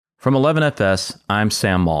From 11FS, I'm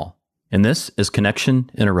Sam Maul, and this is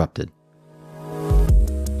Connection Interrupted.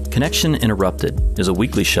 Connection Interrupted is a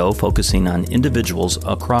weekly show focusing on individuals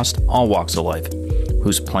across all walks of life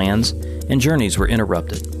whose plans and journeys were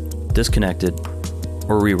interrupted, disconnected,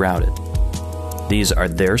 or rerouted. These are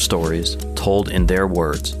their stories told in their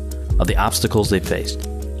words of the obstacles they faced,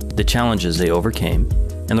 the challenges they overcame,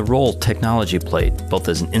 and the role technology played both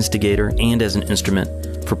as an instigator and as an instrument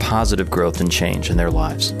for positive growth and change in their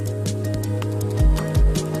lives.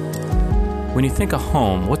 When you think of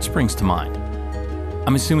home, what springs to mind?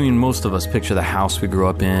 I'm assuming most of us picture the house we grew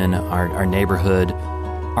up in, our neighborhood,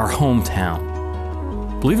 our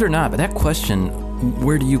hometown. Believe it or not, but that question,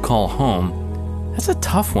 where do you call home, that's a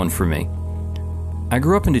tough one for me. I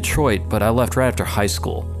grew up in Detroit, but I left right after high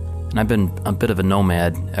school, and I've been a bit of a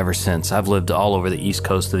nomad ever since. I've lived all over the east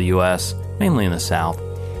coast of the U.S., mainly in the South.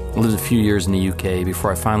 I lived a few years in the UK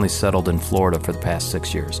before I finally settled in Florida for the past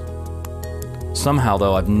 6 years. Somehow,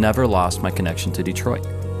 though, I've never lost my connection to Detroit.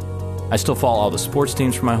 I still follow all the sports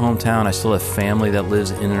teams from my hometown. I still have family that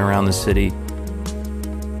lives in and around the city.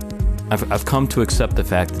 I've come to accept the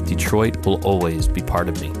fact that Detroit will always be part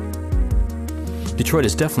of me. Detroit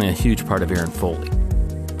is definitely a huge part of Aaron Foley.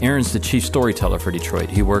 Aaron's the chief storyteller for Detroit.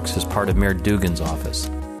 He works as part of Mayor Dugan's office.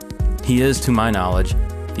 He is, to my knowledge,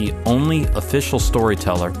 the only official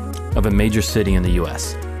storyteller of a major city in the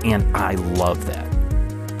U.S., and I love that.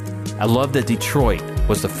 I love that Detroit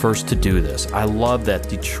was the first to do this. I love that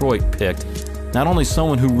Detroit picked not only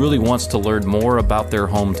someone who really wants to learn more about their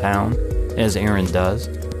hometown, as Aaron does,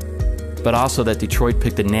 but also that Detroit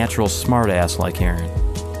picked a natural smartass like Aaron,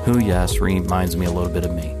 who, yes, reminds me a little bit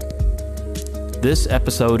of me. This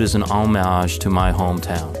episode is an homage to my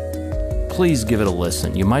hometown. Please give it a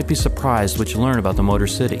listen. You might be surprised what you learn about the Motor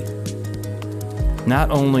City. Not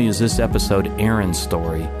only is this episode Aaron's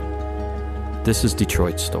story, this is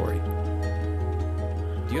Detroit's story.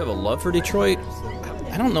 Do you have a love for Detroit?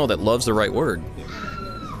 I don't know that love's the right word.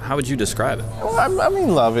 How would you describe it? Well, I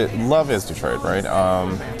mean, love is Detroit, right?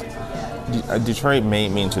 Detroit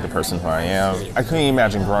made me into the person who I am. I couldn't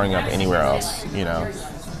imagine growing up anywhere else, you know.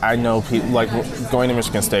 I know people, like going to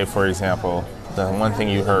Michigan State, for example, the one thing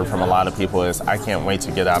you heard from a lot of people is, I can't wait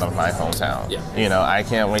to get out of my hometown. Yeah. You know, I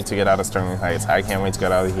can't wait to get out of Sterling Heights. I can't wait to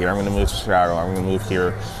get out of here. I'm going to move to Chicago. I'm going to move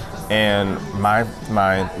here. And in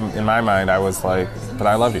my mind, I was like, but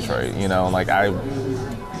I love Detroit. You know, like I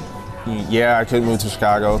could move to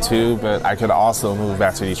Chicago too, but I could also move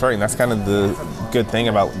back to Detroit. And that's kind of the good thing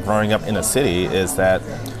about growing up in a city, is that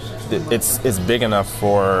it's big enough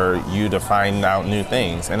for you to find out new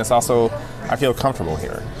things, and it's also, I feel comfortable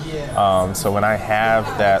here. So when I have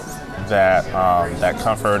that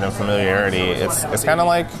comfort and familiarity, it's kind of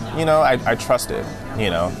like, you know, I trust it, you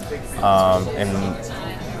know, and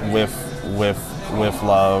with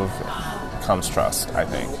love comes trust, I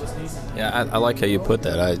think. Yeah, I like how you put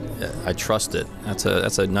that. I trust it.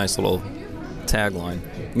 That's a nice little tagline.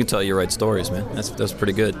 You can tell you write stories, man. That's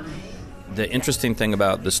pretty good. The interesting thing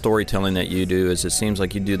about the storytelling that you do is it seems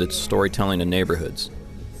like you do the storytelling in neighborhoods,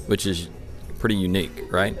 which is pretty unique,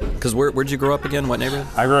 right? Because where'd you grow up again? What neighborhood?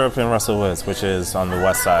 I grew up in Russell Woods, which is on the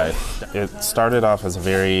west side. It started off as a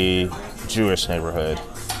very Jewish neighborhood,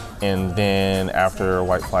 and then after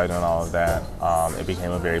white flight and all of that, it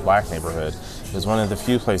became a very black neighborhood. It was one of the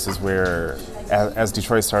few places where, as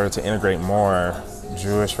Detroit started to integrate more,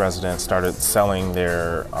 Jewish residents started selling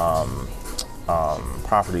their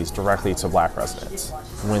properties directly to black residents.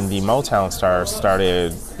 When the Motown stars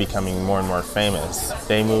started becoming more and more famous,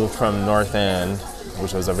 they moved from North End,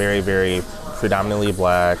 which was a very, very predominantly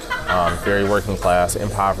black, very working class,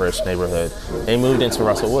 impoverished neighborhood. They moved into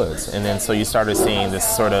Russell Woods. And then so you started seeing this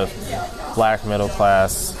sort of black middle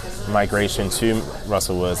class migration to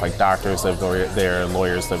Russell Woods, like doctors lived there,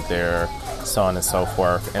 lawyers lived there, so on and so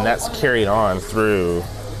forth. And that's carried on through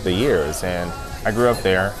the years. And I grew up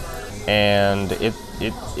there, and it's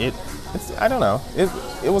I don't know,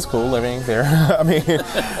 it was cool living there. I mean,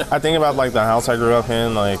 I think about like the house I grew up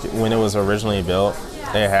in, like when it was originally built,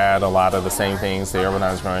 it had a lot of the same things there when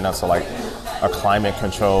I was growing up. So like a climate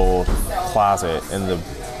controlled closet in the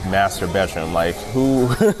master bedroom, like who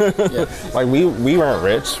yeah. Like we weren't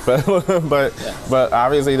rich, but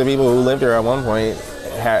obviously the people who lived there at one point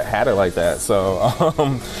had it like that. So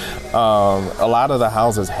a lot of the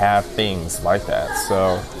houses have things like that.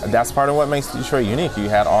 So that's part of what makes Detroit unique. You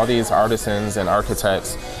had all these artisans and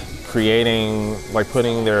architects creating, like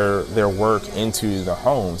putting their work into the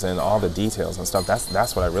homes and all the details and stuff.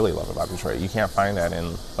 That's what I really love about Detroit. You can't find that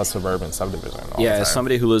in a suburban subdivision all the time. As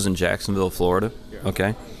somebody who lives in Jacksonville, Florida,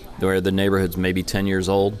 okay, where the neighborhood's maybe 10 years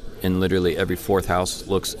old and literally every fourth house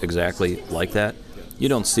looks exactly like that, You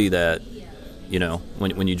don't see that,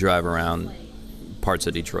 when you drive around parts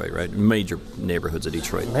of Detroit, right? Major neighborhoods of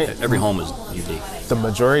Detroit. Right. Every home is unique. The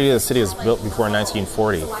majority of the city was built before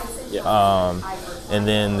 1940. Yeah. And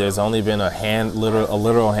then there's only been a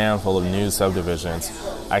literal handful of new subdivisions.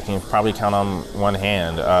 I can probably count on one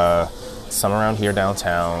hand. Some around here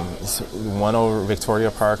downtown, one over Victoria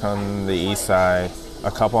Park on the east side, a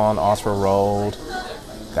couple on Osprey Road.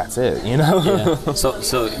 That's it,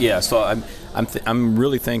 Yeah. So I'm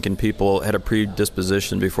really thinking people had a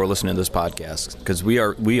predisposition before listening to this podcast, because we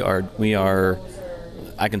are.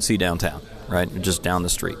 I can see downtown, right? Just down the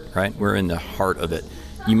street, right? We're in the heart of it.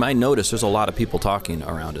 You might notice there's a lot of people talking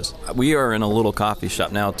around us. We are in a little coffee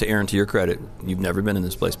shop now. To Aaron, to your credit, you've never been in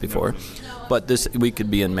this place before, but we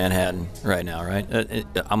could be in Manhattan right now, right?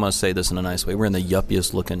 I'm going to say this in a nice way. We're in the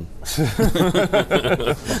yuppiest looking.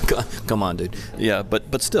 Come on, dude. Yeah,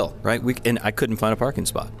 but still, right? And I couldn't find a parking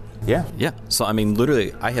spot. Yeah. Yeah. So, I mean,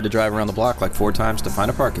 literally, I had to drive around the block like 4 times to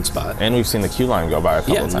find a parking spot. And we've seen the queue line go by a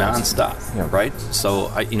couple of times. Nonstop. Yeah. Right?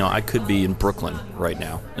 So, I could be in Brooklyn right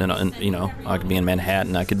now. And, I could be in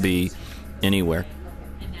Manhattan. I could be anywhere.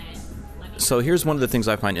 So here's one of the things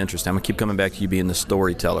I find interesting. I'm going to keep coming back to you being the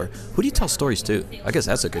storyteller. Who do you tell stories to? I guess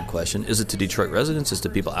that's a good question. Is it to Detroit residents? Is it to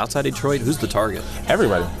people outside Detroit? Who's the target?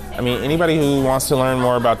 Everybody. I mean, anybody who wants to learn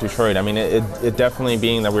more about Detroit. I mean, it definitely,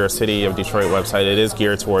 being that we're a City of Detroit website, it is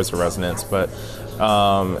geared towards the residents. But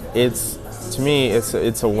to me,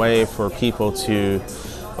 it's a way for people to,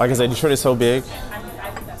 like I said, Detroit is so big.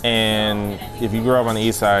 And if you grew up on the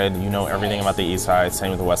east side, you know everything about the east side. Same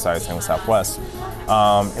with the west side, same with southwest.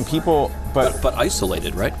 And people, but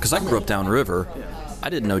isolated, right? Because I grew up downriver. I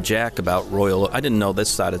didn't know jack about Royal. I didn't know this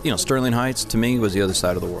side of, Sterling Heights to me was the other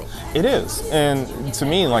side of the world. It is. And to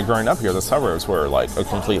me, like growing up here, the suburbs were like a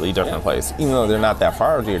completely different place, even though they're not that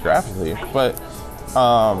far geographically. But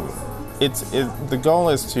the goal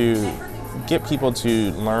is to get people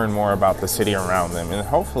to learn more about the city around them and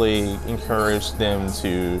hopefully encourage them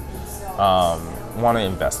to want to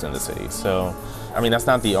invest in the city. So, I mean, that's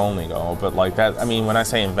not the only goal, but like that, I mean, when I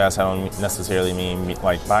say invest, I don't necessarily mean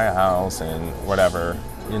like buy a house and whatever.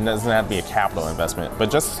 It doesn't have to be a capital investment, but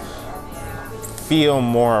just feel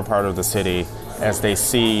more a part of the city as they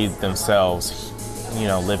see themselves,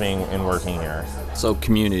 living and working here. So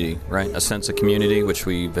community, right? A sense of community, which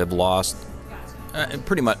we have lost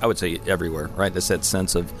pretty much, I would say, everywhere, right? That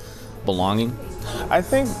sense of belonging. I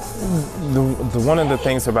think the one of the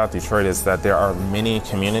things about Detroit is that there are many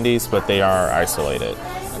communities, but they are isolated.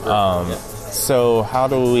 So how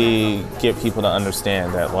do we get people to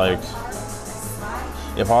understand that, like,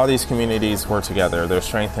 if all these communities work together, there's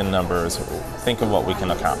strength in numbers, think of what we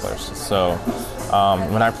can accomplish. So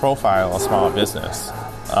when I profile a small business,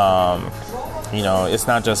 it's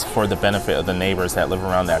not just for the benefit of the neighbors that live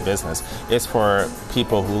around that business. It's for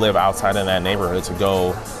people who live outside of that neighborhood to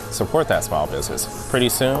go support that small business. Pretty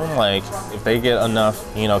soon, like, if they get enough,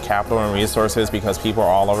 capital and resources, because people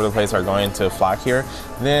all over the place are going to flock here,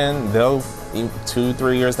 then they'll,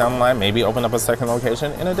 2-3 years down the line, maybe open up a second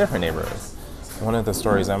location in a different neighborhood. One of the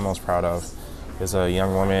stories I'm most proud of is a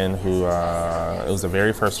young woman who, it was the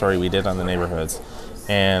very first story we did on the neighborhoods,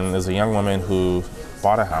 and there's a young woman who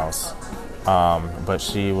bought a house, but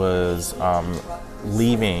she was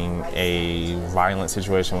leaving a violent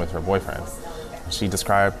situation with her boyfriend. She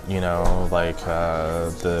described,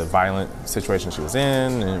 the violent situation she was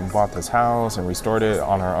in, and bought this house and restored it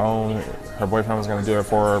on her own. Her boyfriend was going to do it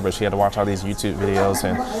for her, but she had to watch all these YouTube videos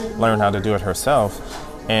and learn how to do it herself.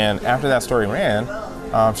 And after that story ran,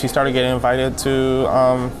 she started getting invited to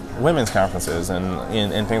women's conferences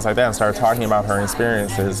and things like that, and started talking about her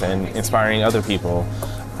experiences and inspiring other people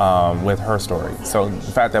with her story. So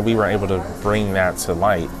the fact that we were able to bring that to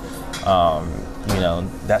light,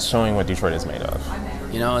 that's showing what Detroit is made of.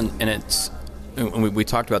 And it's, we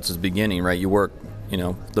talked about this at the beginning, right? You work,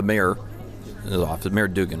 the mayor, his office, Mayor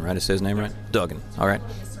Duggan, right? I say his name right? Duggan, all right.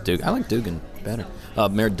 I like Duggan better.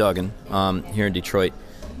 Mayor Duggan here in Detroit.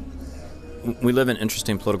 We live in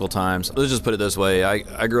interesting political times. Let's just put it this way.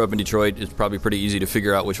 I grew up in Detroit. It's probably pretty easy to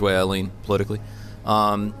figure out which way I lean politically.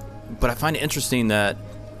 But I find it interesting that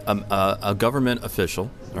a government official,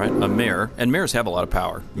 right, a mayor, and mayors have a lot of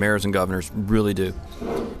power. Mayors and governors really do.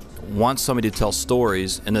 Wants somebody to tell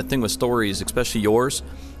stories, and the thing with stories, especially yours,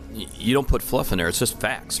 you don't put fluff in there. It's just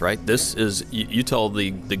facts, right? This is, you tell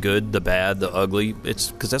the good, the bad, the ugly.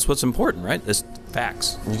 It's because that's what's important, right? It's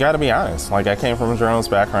facts. You got to be honest. Like, I came from a journalist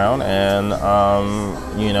background, and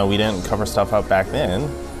we didn't cover stuff up back then.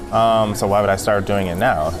 So why would I start doing it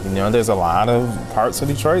now? There's a lot of parts of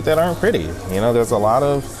Detroit that aren't pretty. There's a lot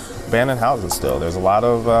of abandoned houses still. There's a lot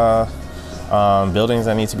of buildings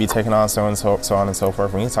that need to be taken on, so on and so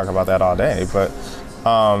forth. We can talk about that all day, but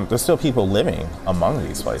there's still people living among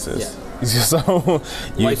these places. So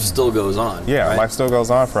life still goes on. Yeah, right? Life still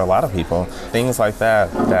goes on for a lot of people. Things like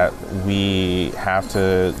that we have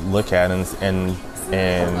to look at and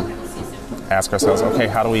ask ourselves, okay,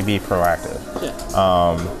 how do we be proactive?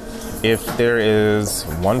 If there is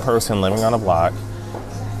one person living on a block,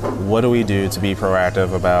 what do we do to be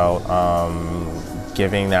proactive about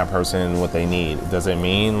giving that person what they need? Does it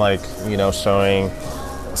mean showing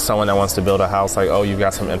someone that wants to build a house oh, you've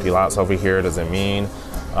got some empty lots over here? Does it mean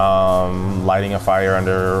lighting a fire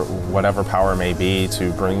under whatever power may be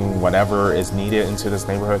to bring whatever is needed into this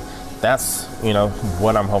neighborhood? That's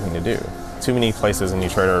what I'm hoping to do. Too many places in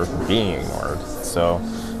Detroit are being ignored, so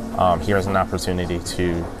here's an opportunity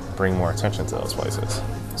to bring more attention to those places.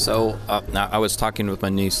 So now I was talking with my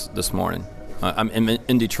niece this morning. I'm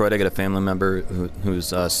in Detroit. I got a family member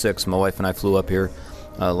who's 6. My wife and I flew up here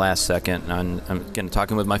last second, and I'm again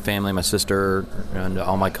talking with my family. My sister and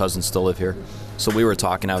all my cousins still live here. So we were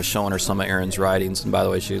talking. I was showing her some of Erin's writings, and by the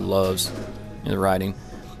way, she loves the writing.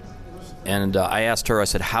 And I asked her, I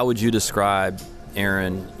said, how would you describe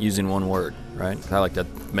Erin using one word, right? I like to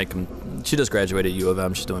make them. She just graduated at U of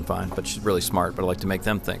M. She's doing fine, but she's really smart. But I like to make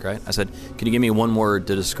them think, right? I said, can you give me one word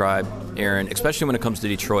to describe Erin, especially when it comes to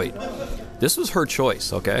Detroit? This was her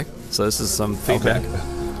choice, okay? So this is some feedback. Okay.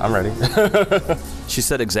 I'm ready. She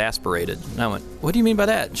said exasperated. And I went, what do you mean by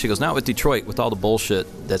that? She goes, not with Detroit, with all the bullshit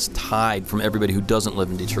that's tied from everybody who doesn't live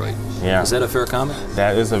in Detroit. Yeah. Is that a fair comment?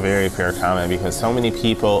 That is a very fair comment, because so many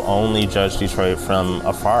people only judge Detroit from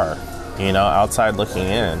afar, outside looking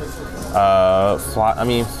in.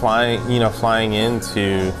 Flying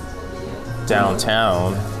into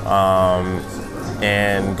downtown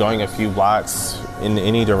and going a few blocks in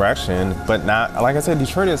any direction, but not, like I said,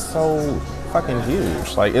 Detroit is so fucking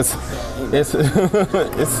huge.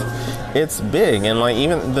 It's big, and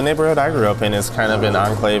even the neighborhood I grew up in is kind of an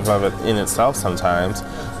enclave of it in itself sometimes,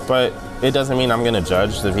 but it doesn't mean I'm going to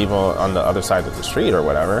judge the people on the other side of the street or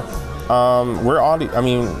whatever.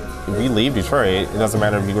 If you leave Detroit, it doesn't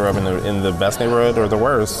matter if you grew up in the best neighborhood or the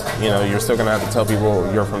worst. You're still going to have to tell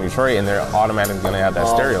people you're from Detroit, and they're automatically going to have that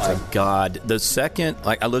stereotype. Oh, my God. The second,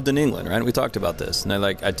 I lived in England, right? We talked about this. And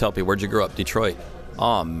I tell people, where'd you grow up? Detroit.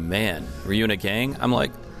 Oh, man. Were you in a gang? I'm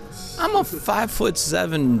like, I'm a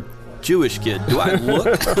 5'7" Jewish kid. Do I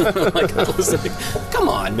look? Come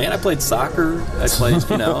on, man. I played soccer. I played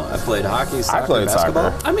hockey, soccer, I played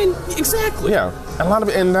basketball. Soccer. I mean, exactly. Yeah.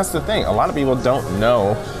 And that's the thing. A lot of people don't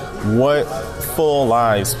know what full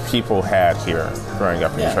lives people had here growing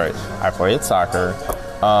up in Detroit. I played soccer.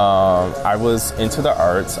 I was into the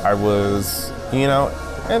arts. I was,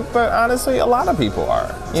 but honestly, a lot of people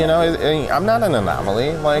are. I'm not an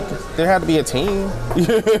anomaly. There had to be a team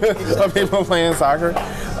of people playing soccer.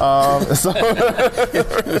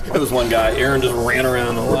 There was one guy, Erin just ran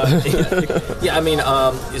around a lot.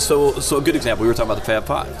 So a good example, we were talking about the Fab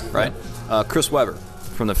Five, right? Chris Webber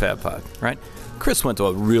from the Fab Five, right? Chris went to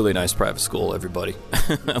a really nice private school, everybody.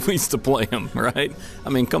 We used to play him, right? I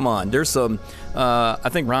mean, come on. There's some, I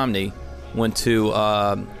think Romney went to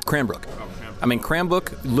Cranbrook. I mean,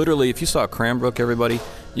 Cranbrook, literally, if you saw Cranbrook, everybody,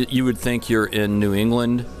 you would think you're in New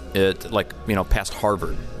England past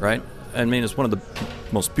Harvard, right? I mean, it's one of the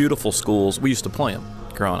most beautiful schools. We used to play them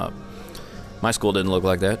growing up. My school didn't look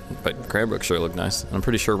like that, but Cranbrook sure looked nice. And I'm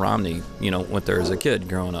pretty sure Romney, went there as a kid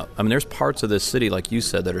growing up. I mean, there's parts of this city, like you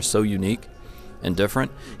said, that are so unique and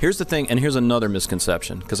different. Here's the thing, and here's another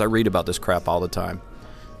misconception, because I read about this crap all the time.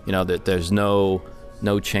 That there's no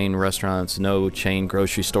chain restaurants, no chain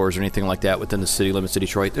grocery stores or anything like that within the city limits of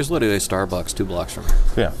Detroit. There's literally a Starbucks 2 blocks from here.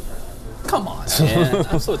 Yeah. Come on, man.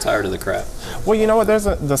 I'm so tired of the crap. Well, you know what? There's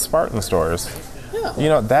the Spartan stores.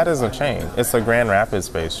 Yeah. That is a chain. It's a Grand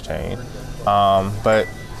Rapids-based chain. But,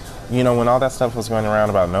 when all that stuff was going around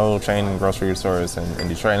about no chain grocery stores in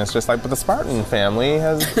Detroit, and it's just but the Spartan family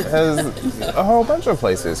has a whole bunch of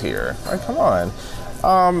places here. Come on.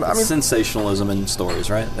 Sensationalism in stories,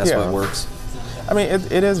 right? That's what works. I mean,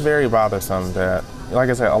 it is very bothersome that, like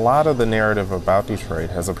I said, a lot of the narrative about Detroit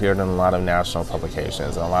has appeared in a lot of national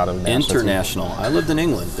publications, and a lot of international. I lived in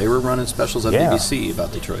England. They were running specials at BBC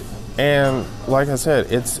about Detroit. And like I said,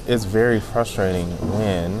 it's very frustrating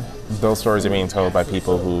when those stories are being told by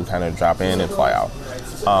people who kind of drop in and fly out.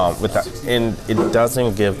 And it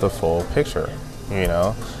doesn't give the full picture,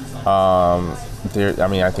 I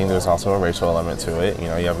think there's also a racial element to it. You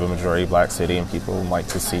have a majority black city, and people like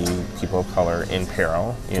to see people of color in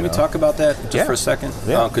peril. Can we talk about that just for a second?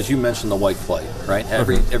 Yeah. Because you mentioned the white flight, right?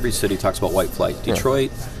 Every city talks about white flight.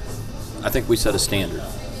 Detroit, I think we set a standard.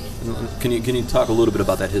 Can you talk a little bit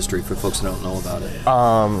about that history for folks who don't know about it?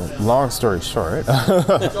 Long story short,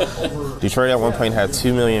 Detroit at one point had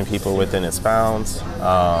 2 million people within its bounds,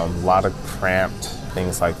 a lot of cramped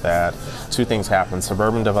things like that. Two things happened.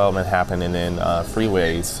 Suburban development happened, and then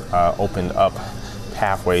freeways opened up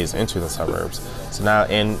pathways into the suburbs. So now,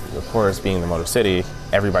 and of course, being the Motor City,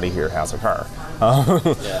 everybody here has a car.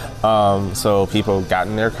 So people got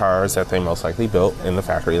in their cars that they most likely built in the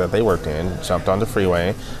factory that they worked in, jumped on the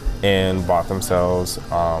freeway, and bought themselves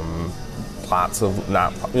plots of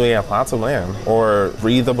land or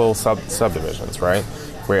breathable subdivisions, right,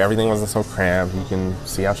 where everything wasn't so cramped. You can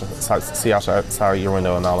see outside your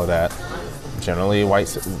window and all of that. Generally,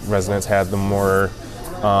 white residents had the more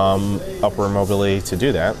upward mobility to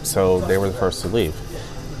do that, so they were the first to leave.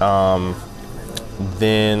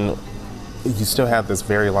 Then you still have this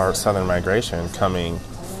very large southern migration coming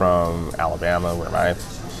from Alabama, where my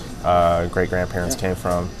great-grandparents came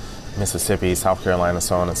from, Mississippi, South Carolina,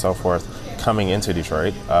 so on and so forth, coming into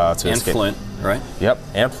Detroit to escape. Flint, right? Yep,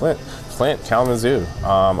 and Flint, Kalamazoo.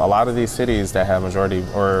 A lot of these cities that have majority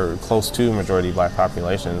or close to majority black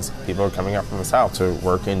populations, people are coming up from the South to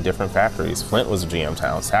work in different factories. Flint was a GM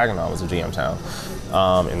town. Saginaw was a GM town.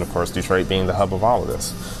 And, of course, Detroit being the hub of all of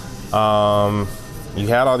this. You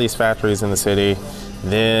had all these factories in the city.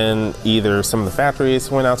 Then either some of the factories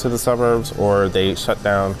went out to the suburbs or they shut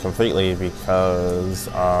down completely because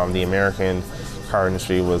the American car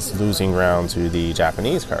industry was losing ground to the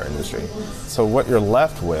Japanese car industry. So what you're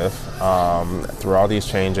left with through all these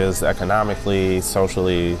changes, economically,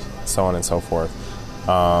 socially, so on and so forth,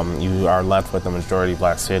 you are left with a majority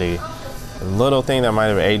black city. A little thing that might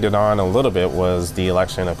have aided on a little bit was the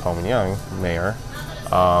election of Coleman Young, mayor,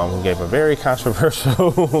 who gave a very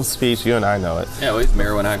controversial speech. You and I know it. Yeah, well, he was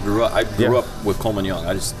mayor when I grew up. I grew up with Coleman Young.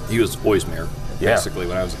 He was always mayor, basically,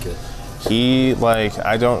 when I was a kid. He,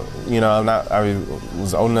 I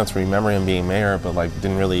was old enough to remember him being mayor, but,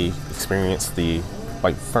 didn't really experience the,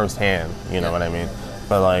 firsthand, you know what I mean?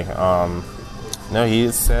 But, no,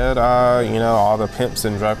 he said, all the pimps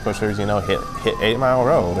and drug pushers, hit 8 Mile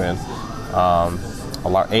Road. And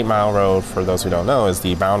 8 Mile Road, for those who don't know, is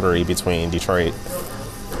the boundary between Detroit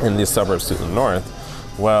and the suburbs to the north.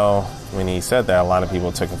 Well, when he said that, a lot of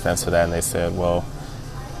people took offense to that, and they said, well,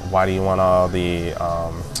 why do you want all the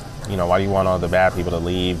bad people to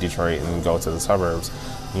leave Detroit and go to the suburbs?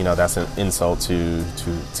 That's an insult to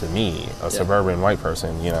me, a suburban white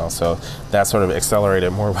person, So that sort of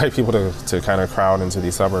accelerated more white people to kind of crowd into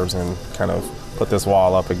these suburbs and kind of put this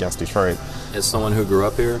wall up against Detroit. As someone who grew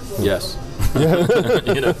up here, yes.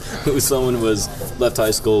 Someone who was left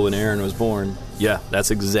high school when Aaron was born. Yeah, that's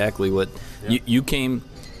exactly what you came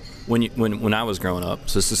when I was growing up.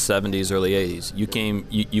 So this is 70s, early 80s. You came.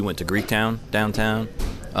 You went to Greektown downtown.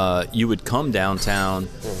 You would come downtown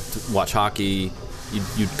to watch hockey.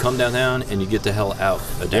 You'd come downtown and you get the hell out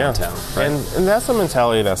of downtown. Yeah. Right? And that's a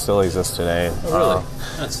mentality that still exists today. Oh, really?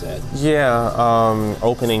 That's sad. Yeah.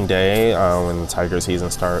 Opening day, when the Tiger season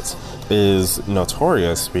starts, is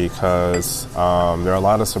notorious because there are a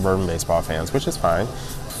lot of suburban baseball fans, which is fine.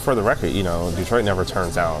 For the record, Detroit never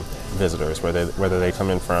turns down visitors, whether they come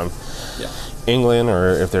in from England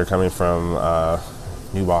or if they're coming from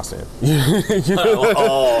New Boston.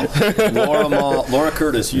 Laura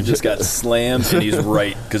Curtis, you just got slammed, and he's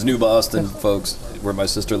right, because New Boston, folks, where my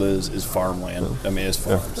sister lives, is farmland. I mean, it's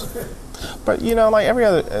farms. But every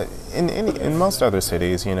other, in most other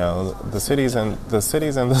cities, the cities and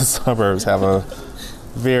the suburbs have a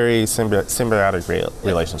very symbiotic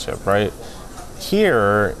relationship, right?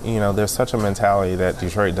 Here, there's such a mentality that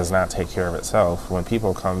Detroit does not take care of itself. When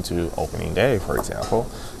people come to opening day, for example,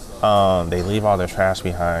 they leave all their trash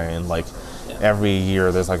behind. Every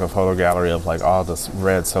year, there's a photo gallery of all the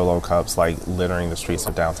red Solo cups littering the streets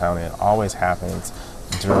of downtown. And it always happens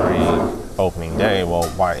during opening day. Well,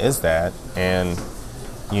 why is that? And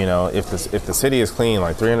if the city is clean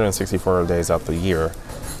 364 days out the year,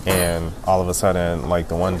 and all of a sudden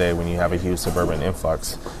the one day when you have a huge suburban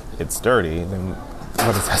influx, it's dirty, then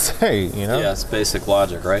what does that say? Yeah, it's basic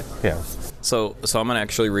logic, right? Yeah. So I'm going to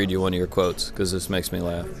actually read you one of your quotes because this makes me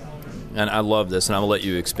laugh. And I love this, and I'm going to let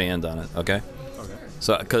you expand on it, okay? Okay.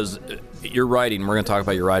 So, because your writing, we're going to talk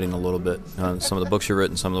about your writing a little bit, some of the books you've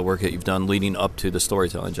written, some of the work that you've done leading up to the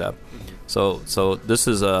storytelling job. So this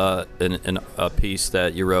is a piece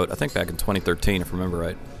that you wrote, I think back in 2013, if I remember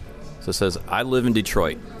right. So it says, I live in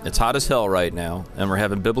Detroit. It's hot as hell right now, and we're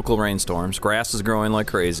having biblical rainstorms. Grass is growing like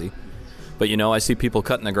crazy. But I see people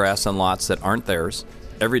cutting the grass on lots that aren't theirs.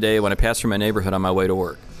 Every day when I pass through my neighborhood on my way to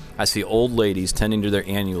work, I see old ladies tending to their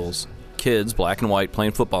annuals, kids, black and white,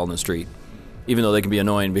 playing football in the street. even though they can be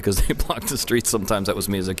annoying because they block the streets sometimes. That was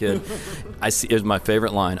me as a kid. It's my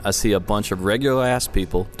favorite line. I see a bunch of regular-ass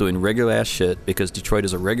people doing regular-ass shit because Detroit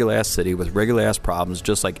is a regular-ass city with regular-ass problems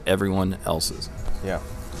just like everyone else's. Yeah.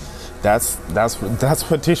 That's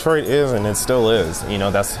what Detroit is, and it still is. You know,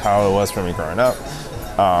 that's how it was for me growing up.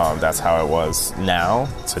 That's how it was now,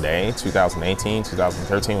 today, 2018,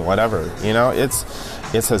 2013, whatever. You know,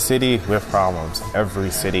 it's a city with problems. Every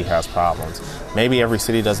city has problems. Maybe every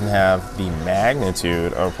city doesn't have the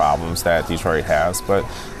magnitude of problems that Detroit has, but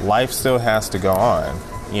life still has to go on.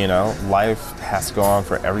 You know, life has to go on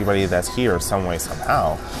for everybody that's here some way,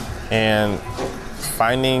 somehow. And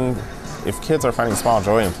if kids are finding small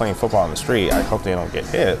joy in playing football on the street, I hope they don't get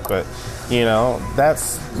hit. But, you know,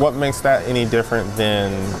 that's what makes that any different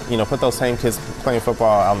than, you know, put those same kids playing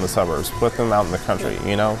football out in the suburbs, put them out in the country,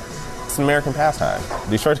 you know. It's an American pastime.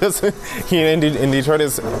 Detroit is, and Detroit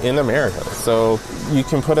is in America. So you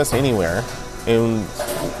can put us anywhere and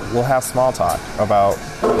we'll have small talk about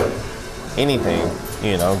anything,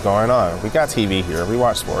 you know, going on. We got TV here. We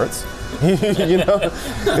watch sports. You know,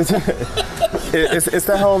 it's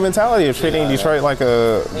that whole mentality of treating Detroit like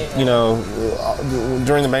a, you know,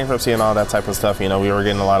 during the bankruptcy and all that type of stuff, you know, we were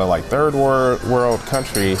getting a lot of like third world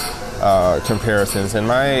country comparisons. And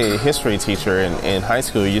my history teacher in high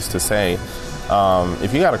school used to say,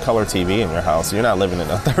 if you got a color TV in your house, you're not living in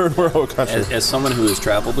a third world country. As someone who has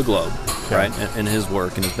traveled the globe, right, in his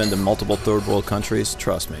work and has been to multiple third world countries,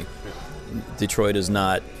 trust me, Detroit is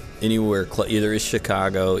not anywhere either is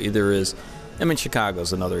Chicago,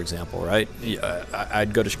 Chicago's another example, right?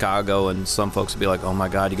 I'd go to Chicago and some folks would be like, oh my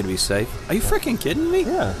God, you're going to be safe? Are you freaking kidding me?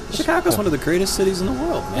 Yeah. Chicago's one of the greatest cities in the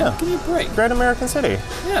world, man. Yeah. Give me a break. Great American city.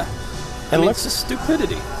 Yeah. And it's just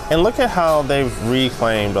stupidity. And look at how they've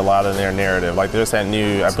reclaimed a lot of their narrative. Like there's that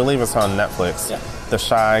new, I believe it's on Netflix, The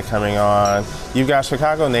Chi coming on. You've got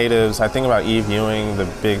Chicago natives. I think about Eve Ewing, the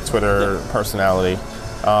big Twitter personality.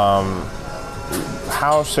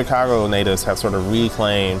 How Chicago natives have sort of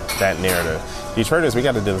reclaimed that narrative. Detroiters, we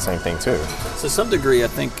got to do the same thing too. To some degree, I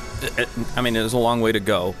think, there's a long way to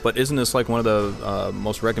go, but isn't this like one of the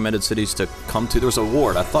most recommended cities to come to? There was an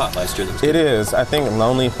award, I thought, last year. It is. I think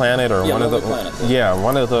Lonely Planet or one of the... Planet,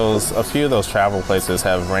 one of those, a few of those travel places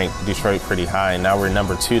have ranked Detroit pretty high, and now we're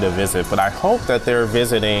number 2 to visit. But I hope that they're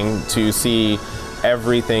visiting to see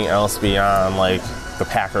everything else beyond, like, the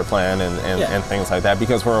Packer plan and things like that,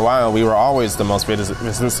 because for a while we were always the most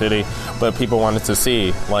visited city, but people wanted to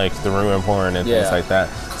see like the ruin porn and things like that.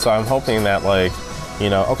 So I'm hoping that, like, you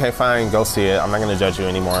know, okay, fine, go see it. I'm not going to judge you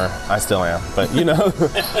anymore. I still am, but you know,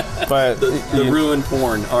 but the ruin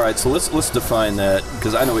porn. All right, so let's define that,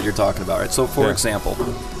 because I know what you're talking about. Right. So for example,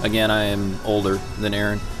 again, I am older than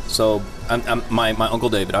Aaron, so I'm my Uncle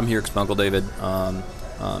David. I'm here because my Uncle David.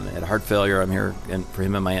 Had heart failure. I'm here and for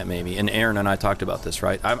him and my Aunt Mamie. And Aaron and I talked about this,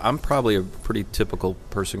 right? I'm probably a pretty typical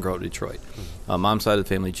person growing up in Detroit. Mom's side of the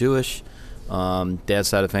family, Jewish. Dad's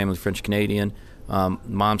side of the family, French-Canadian.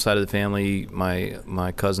 Mom's side of the family,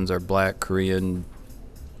 my cousins are Black, Korean,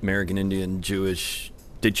 American Indian, Jewish.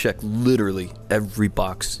 They check literally every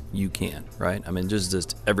box you can, right? I mean,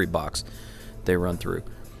 just every box they run through.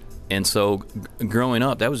 And so growing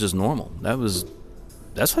up, that was just normal.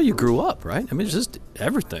 That's how you grew up, right? I mean, it's just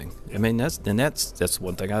everything. I mean, that's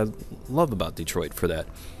one thing I love about Detroit for that.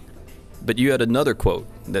 But you had another quote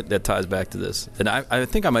that ties back to this. And I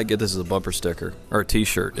think I might get this as a bumper sticker or a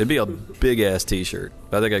T-shirt. It'd be a big-ass T-shirt.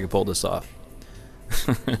 But I think I can pull this off.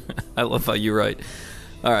 I love how you write.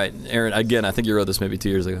 All right, Aaron, again, I think you wrote this maybe 2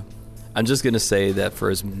 years ago. I'm just going to say that for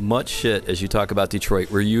as much shit as you talk about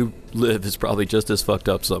Detroit, where you live is probably just as fucked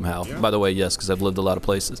up somehow. Yeah. By the way, yes, because I've lived a lot of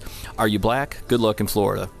places. Are you Black? Good luck in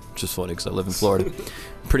Florida. Which is funny because I live in Florida.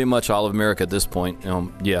 Pretty much all of America at this point.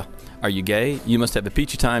 Yeah. Are you gay? You must have a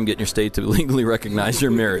peachy time getting your state to legally recognize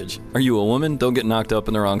your marriage. Are you a woman? Don't get knocked up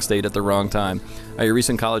in the wrong state at the wrong time. Are you a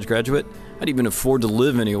recent college graduate? I'd even afford to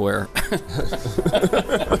live anywhere. I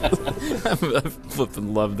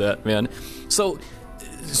flipping love that, man. So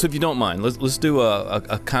if you don't mind, let's do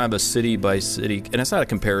a kind of a city by city, and it's not a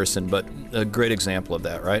comparison, but a great example of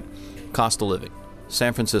that, right? Cost of living.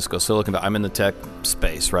 San Francisco, Silicon Valley. I'm in the tech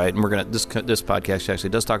space, right? And we're gonna this podcast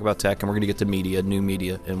actually does talk about tech, and we're gonna get to media, new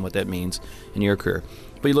media, and what that means in your career.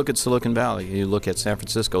 But you look at Silicon Valley, you look at San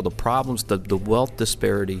Francisco, the problems, the wealth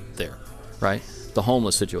disparity there, right? The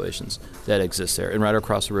homeless situations that exist there, and right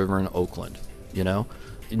across the river in Oakland, you know,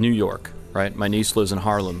 in New York, right? My niece lives in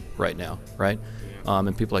Harlem right now, right?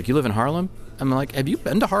 And people are like, you live in Harlem? I'm like, have you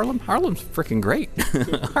been to Harlem? Harlem's freaking great.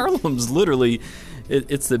 Harlem's literally,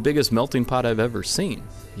 it's the biggest melting pot I've ever seen,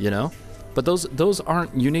 you know? But those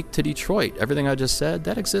aren't unique to Detroit. Everything I just said,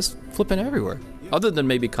 that exists flipping everywhere. Yeah, other than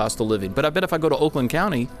maybe cost of living. But I bet if I go to Oakland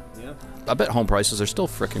County, I bet home prices are still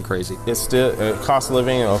freaking crazy. It's still cost of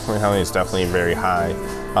living in Oakland County is definitely very high.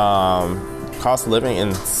 Cost of living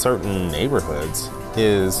in certain neighborhoods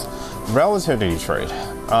is relative to Detroit.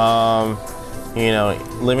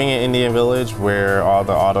 Living in Indian Village, where all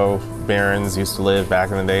the auto barons used to live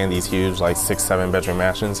back in the day in these huge, like 6-7 bedroom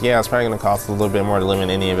mansions. Yeah, it's probably going to cost a little bit more to live in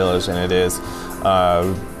Indian Village than it is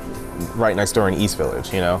right next door in East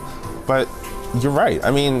Village. But you're right.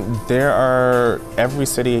 I mean, every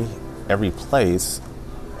city, every place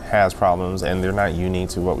has problems, and they're not unique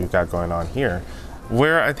to what we've got going on here.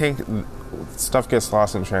 Where I think stuff gets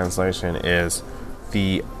lost in translation is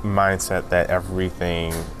the mindset that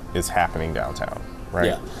everything is happening downtown, right?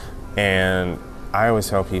 Yeah. And I always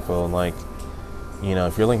tell people, like,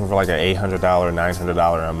 if you're looking for like an $800,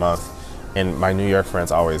 $900 a month, and my New York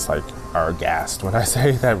friends always like are aghast when I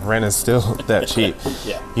say that rent is still that cheap.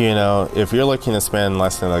 Yeah. If you're looking to spend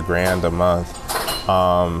less than $1,000 a month,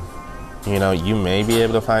 you may be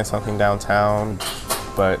able to find something downtown,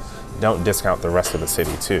 but don't discount the rest of the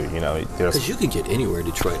city too. Because you can get anywhere in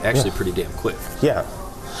Detroit actually pretty damn quick. Yeah,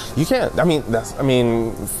 you can.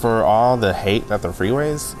 For all the hate that the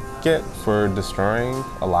freeways get for destroying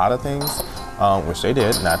a lot of things, which they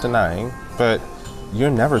did, not denying, but you're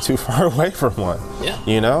never too far away from one. Yeah.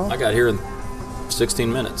 I got here in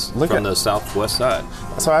 16 minutes from the southwest side.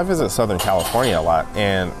 So I visit Southern California a lot,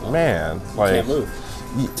 and man, like, can't move.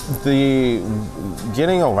 The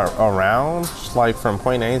getting around, like, from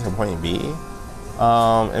point A to point B,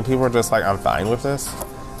 and people are just like, I'm fine with this.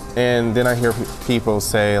 And then I hear people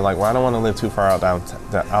say, like, well, I don't want to live too far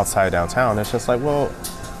outside downtown. It's just like, well,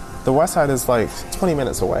 the west side is like 20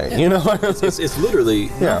 minutes away. It's literally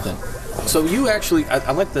nothing. Yeah. So you actually,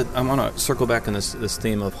 I like that. I want to circle back on this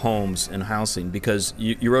theme of homes and housing, because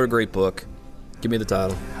you wrote a great book. Give me the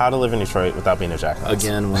title. How to Live in Detroit Without Being a Jackass.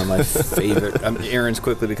 Again, one of my favorite. Aaron's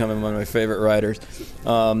quickly becoming one of my favorite writers.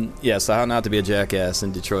 So how not to be a jackass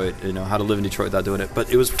in Detroit. How to live in Detroit without doing it.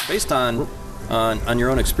 But it was based on your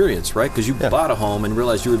own experience, right? Because you bought a home and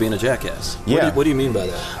realized you were being a jackass. What do you mean by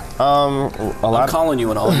that? I'm calling you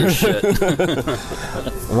on all your shit. The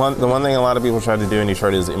one thing a lot of people try to do in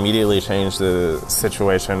Detroit is immediately change the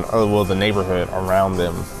situation, the neighborhood around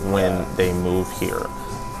them when they move here.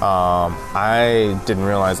 I didn't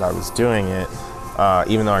realize I was doing it,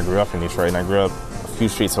 even though I grew up in Detroit, and I grew up a few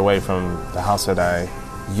streets away from the house that I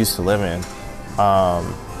used to live in.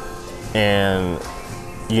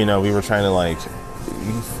 We were trying to, like,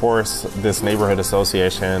 force this neighborhood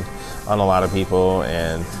association on a lot of people,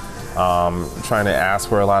 and trying to ask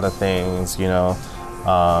for a lot of things.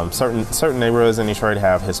 Certain neighborhoods in Detroit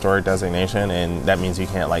have historic designation, and that means you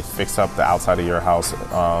can't, like, fix up the outside of your house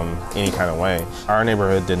any kind of way. Our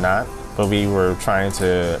neighborhood did not, but we were trying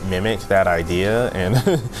to mimic that idea, and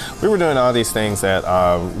we were doing all these things that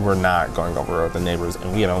were not going over with the neighbors,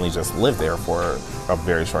 and we had only just lived there for a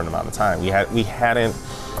very short amount of time. We hadn't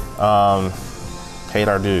paid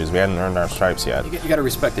our dues. We hadn't earned our stripes yet. You got to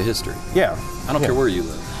respect the history. Yeah. I don't care where you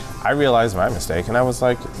live. I realized my mistake, and I was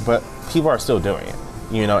like, but people are still doing it.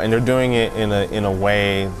 And they're doing it in a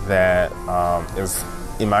way that is,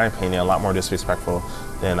 in my opinion, a lot more disrespectful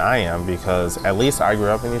than I am, because at least I grew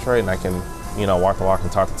up in Detroit and I can, walk the walk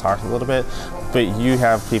and talk the talk a little bit. But you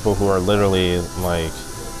have people who are literally, like,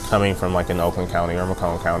 coming from, like, in Oakland County or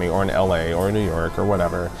Macomb County or in LA or New York or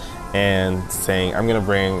whatever, and saying, I'm going to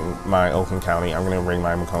bring my Oakland County, I'm going to bring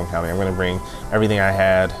my Macomb County, I'm going to bring everything I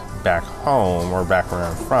had back home or back where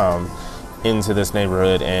I'm from into this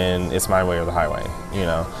neighborhood, and it's my way or the highway.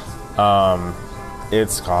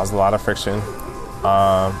 It's caused a lot of friction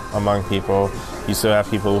among people. You still have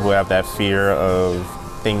people who have that fear of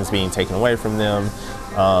things being taken away from them,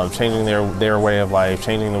 changing their way of life,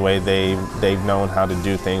 changing the way they've known how to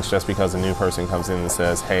do things, just because a new person comes in and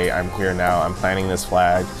says, hey, I'm here now, I'm planting this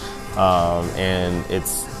flag, and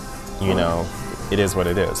it's, it is what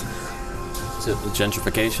it is. Is it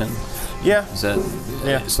gentrification? Yeah.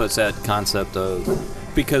 So it's that concept of,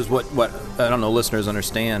 because what I don't know, listeners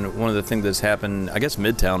understand, one of the things that's happened, I guess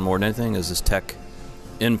Midtown more than anything, is this tech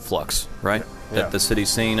influx, right? That the city's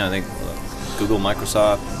seen. I think Google,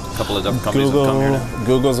 Microsoft, a couple of different companies have come here now.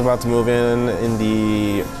 Google's about to move in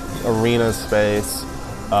the arena space.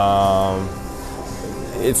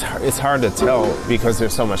 It's hard to tell because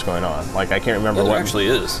there's so much going on. Like, I can't remember what actually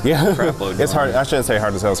is. Yeah, crapload it's hard. I shouldn't say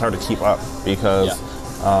hard to tell. It's hard to keep up because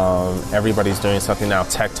everybody's doing something now.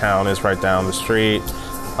 Tech Town is right down the street.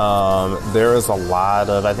 There is a lot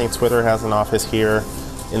of. I think Twitter has an office here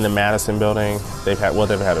in the Madison building. They've had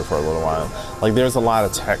it for a little while. Like, there's a lot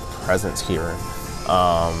of tech presence here.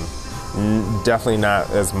 Definitely not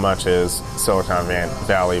as much as Silicon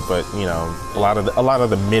Valley, but you know, a lot of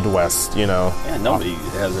the Midwest, you know. Yeah, nobody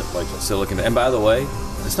has it like Silicon Valley. And by the way,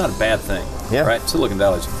 it's not a bad thing, Yeah. right? Silicon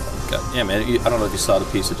Valley's, yeah, man. I don't know if you saw the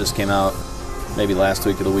piece that just came out maybe last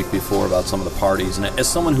week or the week before about some of the parties. And as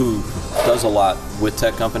someone who does a lot with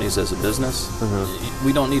tech companies as a business,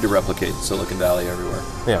 we don't need to replicate Silicon Valley everywhere.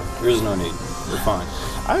 Yeah. There is no need. We're fine.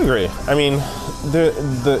 I agree. I mean,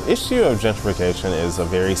 the issue of gentrification is a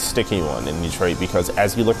very sticky one in Detroit because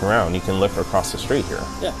as you look around, you can look across the street here.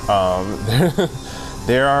 Yeah.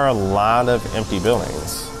 There are a lot of empty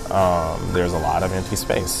buildings. There's a lot of empty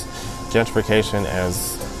space. Gentrification,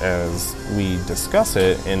 as we discuss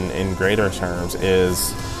it in greater terms,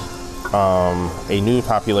 is a new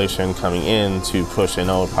population coming in to push an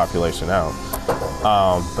old population out.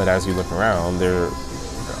 But as you look around, there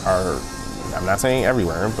are, I'm not saying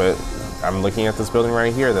everywhere, but I'm looking at this building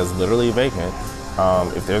right here that's literally vacant.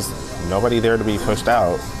 If there's nobody there to be pushed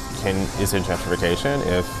out, is it gentrification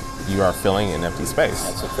if you are filling an empty space?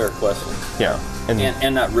 That's a fair question. Yeah.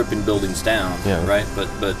 And not ripping buildings down, Yeah. right?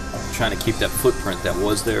 But trying to keep that footprint that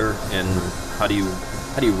was there, and how do you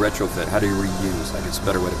retrofit? How do you reuse? I guess a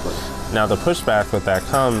better way to put it. Now the pushback with that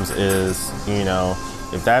comes is, you know,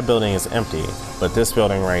 if that building is empty, but this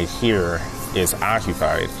building right here is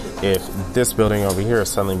occupied, if this building over here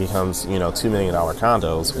suddenly becomes, you know, $2 million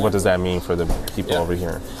condos, what does that mean for the people over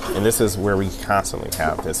here? And this is where we constantly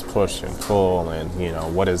have this push and pull, and you know,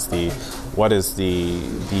 what is the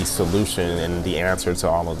solution and the answer to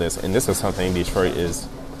all of this? And this is something Detroit is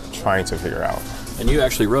trying to figure out. And you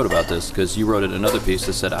actually wrote about this because you wrote another piece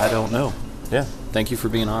that said, "I don't know." Yeah. Thank you for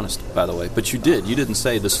being honest, by the way. But you didn't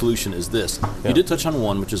say the solution is this. Yeah. You did touch on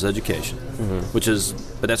one, which is education, but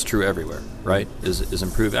that's true everywhere, right? Is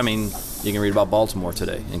improved. I mean, you can read about Baltimore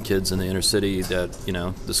today and kids in the inner city that, you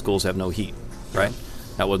know, the schools have no heat, right?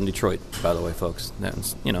 That wasn't Detroit, by the way, folks. That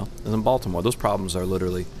was, you know, it was in Baltimore. Those problems are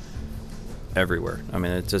literally everywhere. I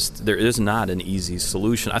mean, there is not an easy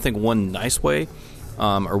solution. I think one nice way,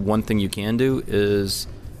 or one thing you can do is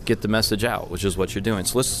get the message out, which is what you're doing.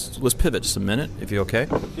 So let's pivot just a minute, if you're okay,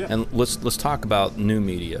 and let's talk about new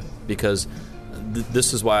media, because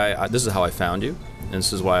this is why this is how I found you, and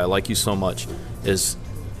this is why I like you so much. Is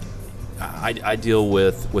I deal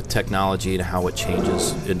with technology and how it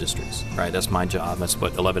changes industries, right? That's my job. That's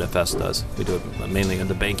what 11FS does. We do it mainly in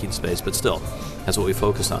the banking space, but still, that's what we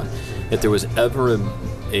focus on. If there was ever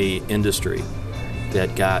a industry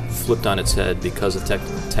that got flipped on its head because of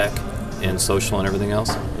tech and social and everything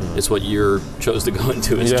else, it's what you chose to go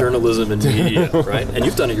into. It's journalism and media, right? And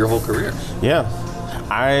you've done it your whole career. Yeah.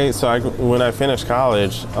 When I finished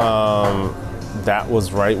college, that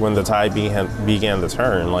was right when the tide began to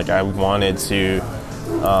turn. Like, I wanted to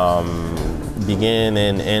begin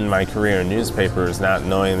and end my career in newspapers, not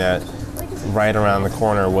knowing that right around the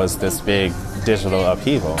corner was this big digital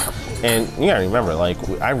upheaval. And you gotta remember, like,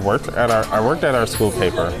 I worked at our school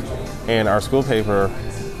paper, and our school paper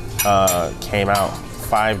came out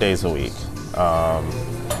 5 days a week.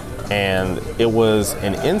 And it was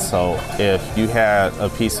an insult if you had a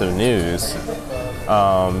piece of news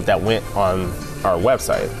that went on our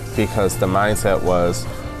website, because the mindset was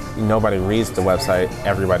nobody reads the website,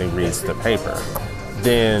 everybody reads the paper.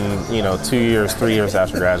 Then, 2 years, 3 years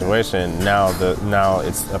after graduation, now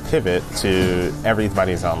it's a pivot to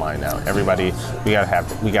everybody's online now. Everybody, we gotta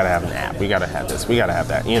have an app. We gotta have this. We gotta have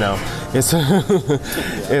that.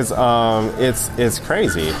 It's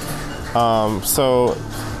crazy. So,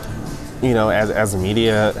 as the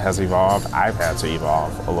media has evolved, I've had to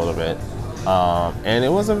evolve a little bit, and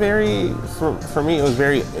it was for me, it was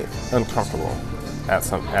very uncomfortable at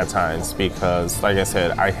times, because, like I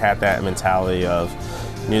said, I had that mentality of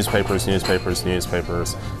newspapers,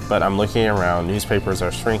 but I'm looking around, newspapers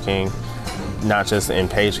are shrinking, not just in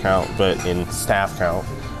page count, but in staff count.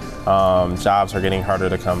 Jobs are getting harder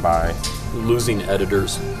to come by. Losing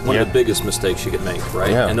editors, one of the biggest mistakes you could make,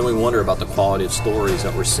 right? Yeah. And then we wonder about the quality of stories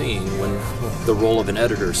that we're seeing when the role of an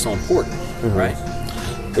editor is so important, right?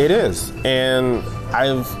 It is, and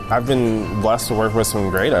I've been blessed to work with some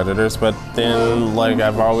great editors, but then, like,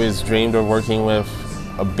 I've always dreamed of working with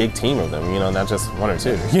a big team of them, not just one or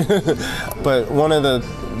two. But one of the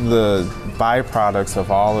byproducts of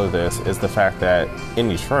all of this is the fact that in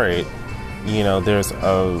Detroit, there's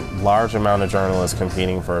a large amount of journalists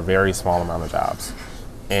competing for a very small amount of jobs.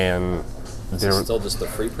 And It's still just the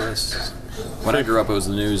Free Press. When I grew up, it was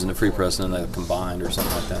the News and the Free Press, and then they combined or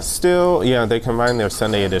something like that. Still, they combine their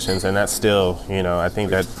Sunday editions, and that's still, I think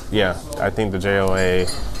the JOA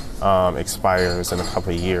expires in a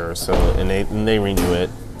couple of years, so and they renew it,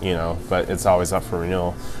 but it's always up for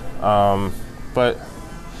renewal. But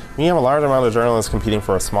when you have a large amount of journalists competing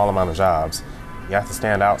for a small amount of jobs, you have to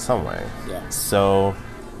stand out some way. Yeah. So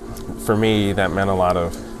for me, that meant a lot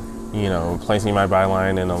of, placing my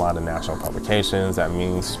byline in a lot of national publications. That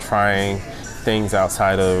means trying things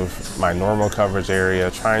outside of my normal coverage area,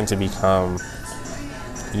 trying to become,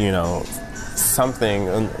 something,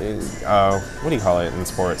 what do you call it in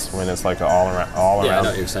sports when it's like an all around? Yeah, I know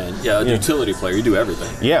what you're saying. Yeah, a utility player. You do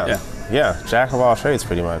everything. Yeah, jack of all trades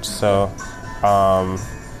pretty much. So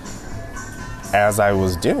as I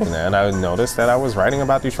was doing that, I noticed that I was writing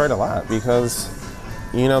about Detroit a lot because,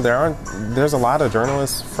 there's a lot of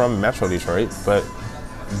journalists from Metro Detroit, but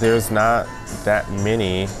there's not that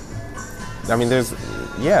many.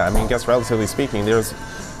 I guess relatively speaking, there's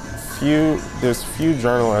few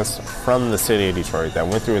journalists from the city of Detroit that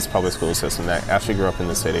went through its public school system that actually grew up in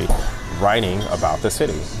the city writing about the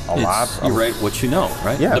city. You write what you know,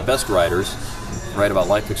 right? Yeah. The best writers write about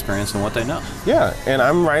life experience and what they know. Yeah, and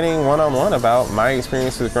I'm writing one-on-one about my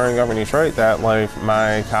experiences growing up in Detroit that, like,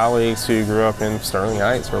 my colleagues who grew up in Sterling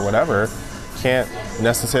Heights or whatever can't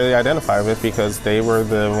necessarily identify with because they were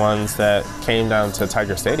the ones that came down to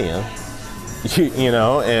Tiger Stadium,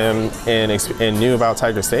 and knew about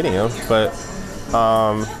Tiger Stadium, but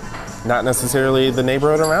not necessarily the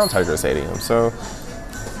neighborhood around Tiger Stadium. So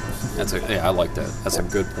I like that. That's a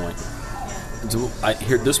good point. I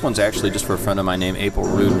hear this one's actually just for a friend of mine named April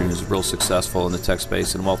Rudin, who's real successful in the tech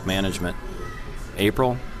space and wealth management.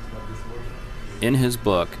 April, in his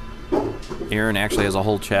book, Aaron actually has a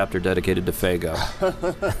whole chapter dedicated to Faygo.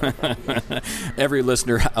 Every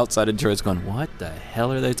listener outside of Detroit's going, what the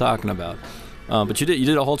hell are they talking about? But you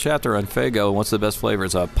did a whole chapter on Faygo, and what's the best flavor?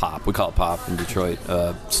 It's pop. We call it pop in Detroit.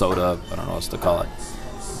 Soda, I don't know what else to call it.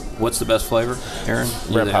 What's the best flavor, Aaron?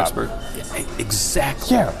 You're the expert. Yeah,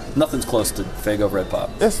 exactly. Yeah. Nothing's close to Faygo Red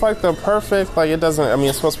Pop. It's like the perfect, it doesn't,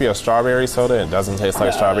 it's supposed to be a strawberry soda. It doesn't taste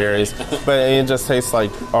like strawberries, but it just tastes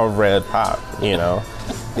like a red pop,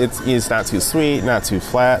 It's not too sweet, not too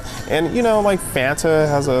flat. And, Fanta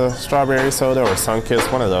has a strawberry soda or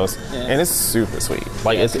Sunkist, one of those, and it's super sweet.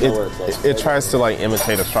 It tries to,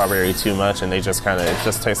 imitate a strawberry too much, and it just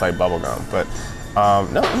tastes like bubble gum. But,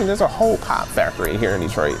 there's a whole pop factory here in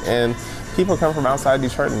Detroit, and people come from outside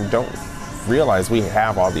Detroit and don't realize we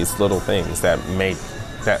have all these little things that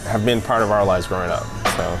have been part of our lives growing up.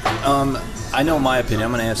 So, I know my opinion.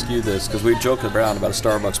 I'm going to ask you this because we joke around about a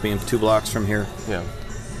Starbucks being 2 blocks from here. Yeah.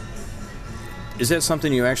 Is that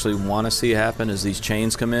something you actually want to see happen as these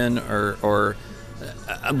chains come in, or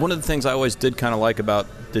one of the things I always did kind of like about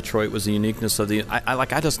Detroit was the uniqueness of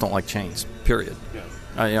I just don't like chains. Period. Yeah.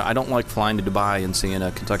 I don't like flying to Dubai and seeing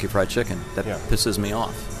a Kentucky Fried Chicken. That pisses me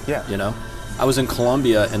off. Yeah. I was in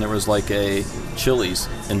Colombia and there was like a Chili's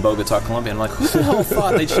in Bogota, Colombia. And I'm like, who the hell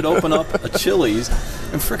thought they should open up a Chili's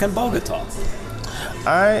in frickin' Bogota?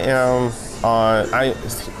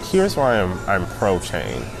 Here's why I'm pro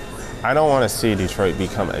chain. I don't want to see Detroit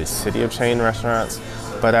become a city of chain restaurants,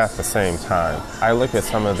 but at the same time, I look at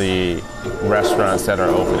some of the restaurants that are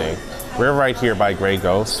opening. We're right here by Grey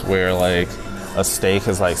Ghost, where a steak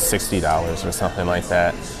is $60 or something like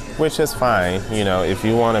that, which is fine. If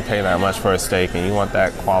you want to pay that much for a steak and you want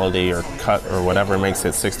that quality or cut or whatever makes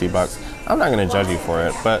it $60, I'm not going to judge you for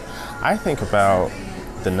it. But I think about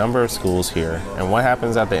the number of schools here, and what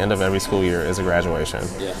happens at the end of every school year is a graduation.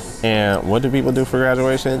 Yeah. And what do people do for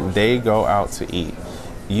graduation? They go out to eat.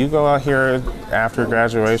 You go out here after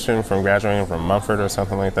graduating from Mumford or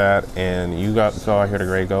something like that, and you go out here to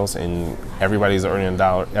Grey Ghost, and everybody's ordering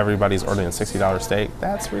 $60 steak.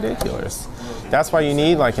 That's ridiculous. That's why you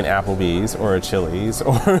need an Applebee's or a Chili's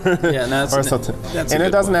or something. And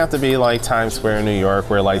it doesn't have to be Times Square in New York,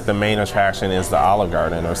 where the main attraction is the Olive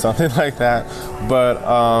Garden or something like that. But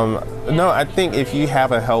no, I think if you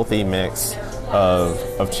have a healthy mix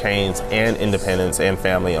of chains and independents and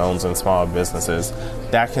family owns and small businesses,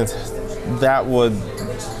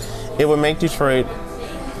 it would make Detroit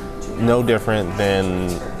no different than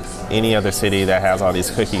any other city that has all these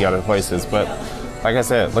cookie cutter places. But like I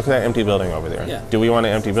said, look at that empty building over there. Yeah. Do we want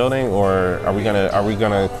an empty building, or are we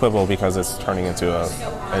gonna quibble because it's turning into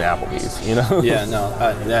an Applebee's? Yeah. No.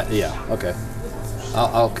 Okay.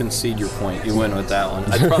 I'll concede your point. You win with that one.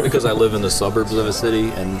 Probably because I live in the suburbs of a city,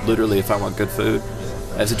 and literally, if I want good food,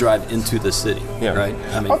 I have to drive into the city. Yeah. Right.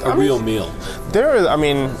 A real meal. There is. I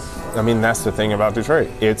mean, that's the thing about Detroit.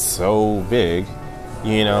 It's so big,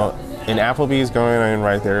 An Applebee's going in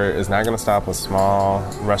right there is not going to stop a small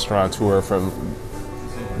restaurateur from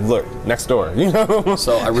look next door.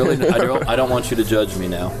 So I don't want you to judge me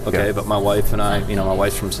now, okay? Yeah. But my wife and I, my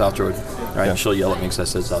wife's from South Georgia, right? Yeah. She'll yell at me because I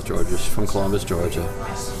said South Georgia. She's from Columbus, Georgia.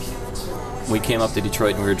 we came up to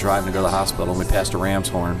Detroit and we were driving to go to the hospital and we passed a ram's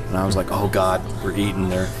horn and I was like, oh God, we're eating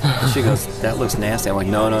there. And she goes, that looks nasty. I'm like,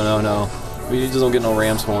 no. You just don't get no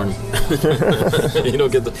ram's horn. You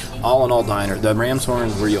don't get the all-in-all diner. The ram's horn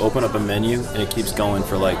is where you open up a menu and it keeps going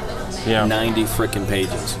for like 90 freaking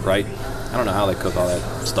pages, right? I don't know how they cook all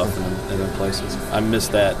that stuff in them places. I miss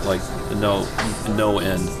that like no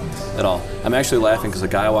end at all. I'm actually laughing because the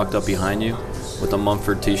guy walked up behind you with a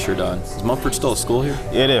Mumford t-shirt on. Is Mumford still a school here?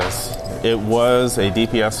 It is. It was a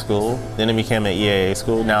DPS school, then it became an EAA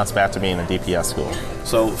school. Now it's back to being a DPS school.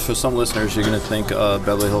 So for some listeners, you're going to think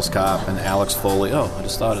Beverly Hills Cop and Alex Foley. Oh, I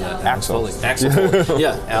just thought of that. Axel Foley.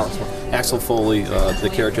 Yeah, Alex. Axel Foley,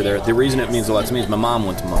 the character there. The reason it means a lot to me is my mom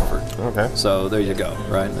went to Mumford. Okay. So there you go,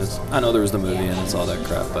 right? I know there was the movie and it's all that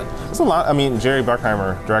crap, but... It's a lot. I mean, Jerry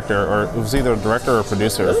Bruckheimer, director, or it was either director or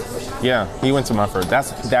producer. Yeah, he went to Mumford.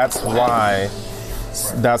 That's why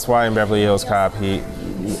in Beverly Hills Cop,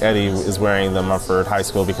 Eddie is wearing the Mumford High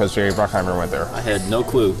School because Jerry Bruckheimer went there. I had no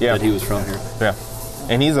clue that he was from here. Yeah.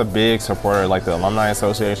 And he's a big supporter, like the Alumni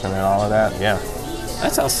Association and all of that. Yeah.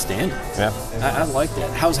 That's outstanding. Yeah. I like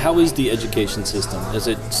that. How is the education system? Is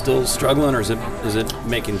it still struggling or is it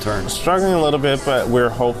making turns? Struggling a little bit, but we're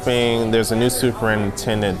hoping there's a new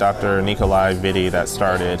superintendent, Dr. Nikolai Vitti, that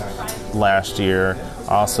started last year.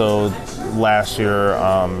 Also, last year,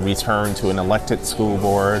 returned to an elected school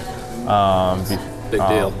board. Big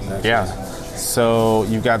deal. Yeah. So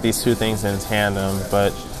you've got these two things in tandem,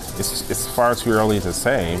 but it's far too early to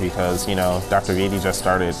say because, Dr. Vitti just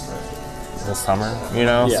started this summer,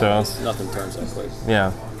 Yeah, so nothing turns that quick.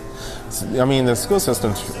 Yeah. I mean, the school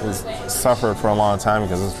system has suffered for a long time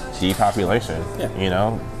because of depopulation,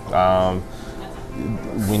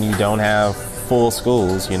 when you don't have full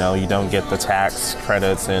schools, you don't get the tax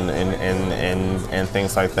credits and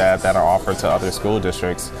things like that are offered to other school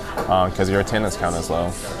districts because your attendance count is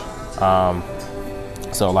low.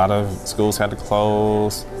 So a lot of schools had to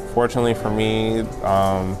close. Fortunately for me,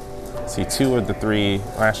 two of the three,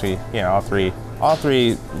 all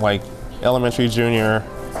three, like elementary, junior,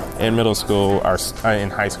 and middle school in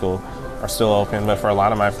high school are still open. But for a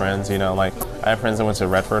lot of my friends, I have friends that went to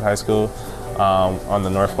Redford High School on the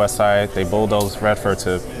northwest side. They bulldozed Redford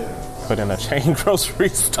to put in a chain grocery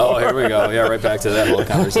store. Oh, here we go. Yeah, right back to that whole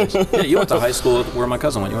conversation. Yeah, you went to high school where my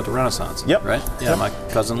cousin went. You went to Renaissance. Yep. Right? Yeah, yep. My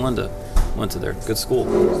cousin Linda went to there. Good school.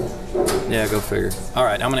 Yeah, go figure. All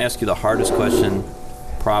right, I'm going to ask you the hardest question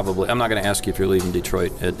probably. I'm not going to ask you if you're leaving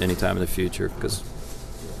Detroit at any time in the future because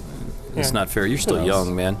it's not fair. You're still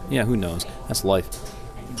young, man. Yeah, who knows? That's life.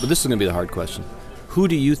 But this is going to be the hard question. Who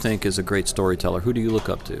do you think is a great storyteller? Who do you look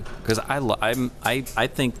up to? Because I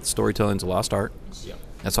think storytelling's a lost art. Yeah.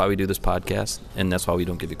 That's why we do this podcast, and that's why we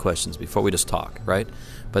don't give you questions before we just talk, right?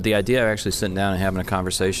 But the idea of actually sitting down and having a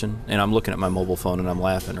conversation, and I'm looking at my mobile phone and I'm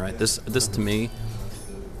laughing, right? This to me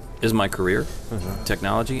is my career,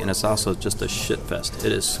 technology, and it's also just a shit fest.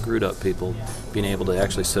 It is screwed up people being able to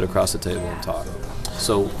actually sit across the table and talk.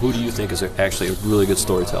 So who do you think is actually a really good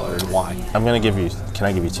storyteller and why? Can I give you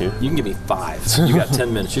two? You can give me 5. You got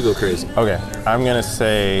 10 minutes. You go crazy. Okay. I'm going to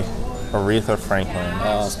say Aretha Franklin.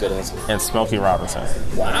 Oh, that's a good answer. And Smokey Robinson.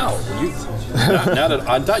 Wow. Now that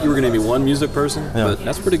I thought you were going to be one music person, but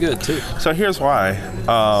that's pretty good too. So here's why.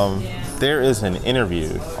 There is an interview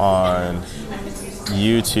on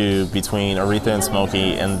YouTube between Aretha and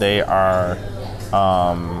Smokey, and they are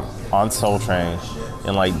on Soul Train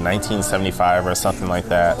in like 1975 or something like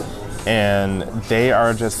that. And they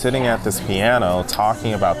are just sitting at this piano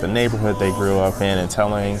talking about the neighborhood they grew up in and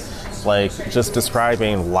telling, just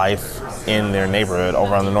describing life in their neighborhood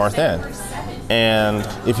over on the North End. And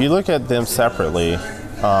if you look at them separately,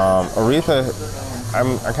 Aretha,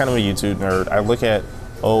 I'm kind of a YouTube nerd. I look at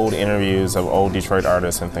old interviews of old Detroit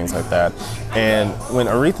artists and things like that. And when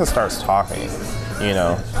Aretha starts talking,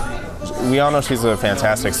 we all know she's a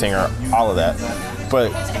fantastic singer, all of that. But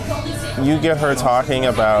you get her talking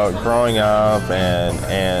about growing up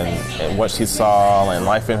and what she saw and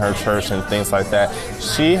life in her church and things like that.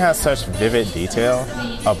 She has such vivid detail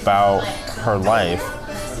about her life,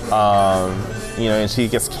 and she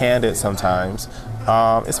gets candid sometimes.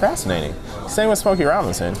 It's fascinating. Same with Smokey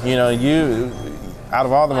Robinson. Out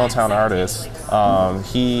of all the Motown artists,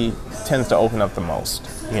 he tends to open up the most,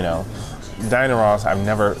 Diana Ross, I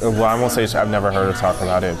won't say I've never heard her talk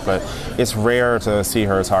about it, but it's rare to see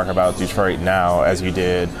her talk about Detroit now as you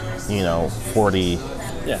did, 40,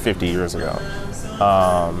 50 years ago,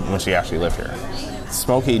 when she actually lived here.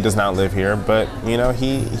 Smokey does not live here, but,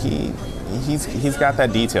 he's got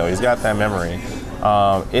that detail, he's got that memory.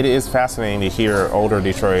 It is fascinating to hear older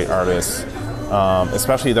Detroit artists,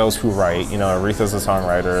 especially those who write. Aretha's a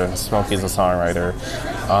songwriter, Smokey's a songwriter.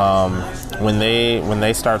 when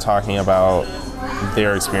they start talking about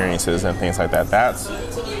their experiences and things like that, that's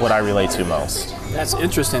what I relate to most. That's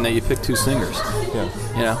interesting that you picked two singers. Yeah.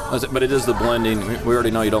 You know, but it is the blending. We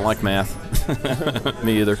already know you don't like math.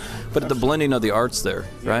 Me either. But the blending of the arts there,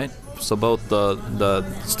 right? So both the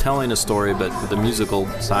telling a story, but the musical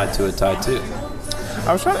side to it tied too.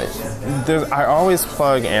 I was trying to. I always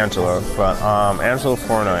plug Angela, but Angela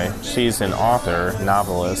Flournoy, she's an author,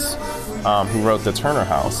 novelist, who wrote The Turner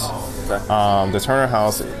House. Okay. The Turner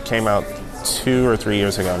House came out 2 or 3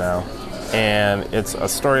 years ago now, and it's a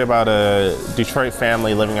story about a Detroit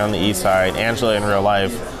family living on the east side. Angela, in real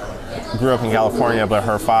life, grew up in California, but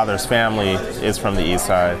her father's family is from the east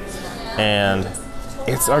side, and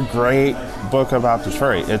it's a great book about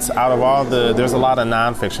Detroit. It's out of all there's a lot of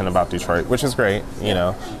nonfiction about Detroit, which is great, you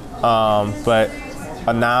know, but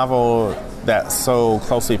a novel that so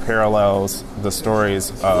closely parallels the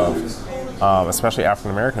stories of especially African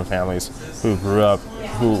American families who grew up,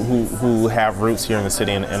 who have roots here in the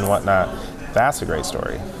city and whatnot. That's a great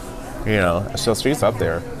story, you know. So she's up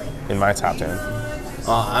there in my top 10.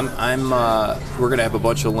 We're gonna have a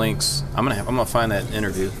bunch of links. I'm gonna find that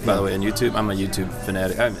interview, by the way, on YouTube. I'm a YouTube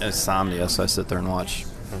fanatic. I'm insomnia, so I sit there and watch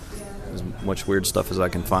as much weird stuff as I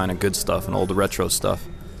can find, and good stuff, and old retro stuff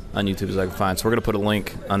on YouTube as I can find. So we're gonna put a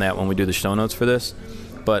link on that when we do the show notes for this.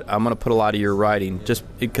 But I'm gonna put a lot of your writing just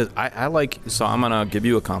because I like. So I'm gonna give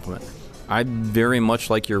you a compliment. I very much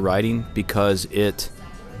like your writing because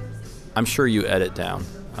I'm sure you edit down.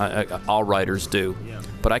 All writers do.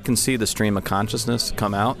 But I can see the stream of consciousness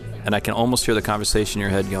come out, and I can almost hear the conversation in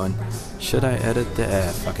your head going, should I edit the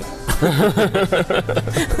fuck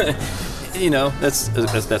it. You know, that's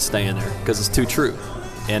staying there because it's too true.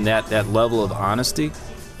 And that level of honesty,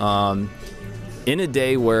 in a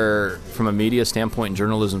day where, from a media standpoint and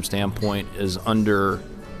journalism standpoint, is under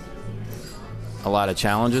a lot of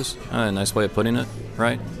challenges, a nice way of putting it,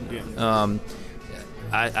 right? Yeah.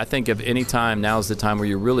 I think if any time, now's the time where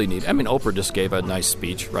you really need. I mean, Oprah just gave a nice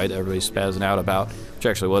speech, right? Everybody's spazzing out about, which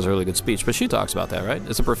actually was a really good speech, but she talks about that, right?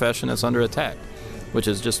 It's a profession that's under attack, which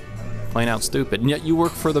is just plain out stupid. And yet you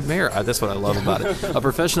work for the mayor. That's what I love about it. A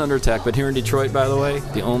profession under attack. But here in Detroit, by the way,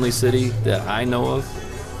 the only city that I know of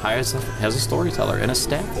has a storyteller and a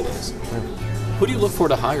staff that is. Who do you look for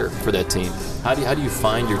to hire for that team? How do you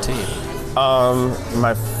find your team?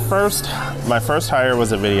 My first hire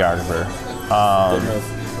was a videographer.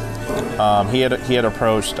 He had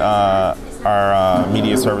approached our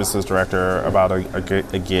media services director about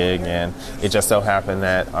a gig, and it just so happened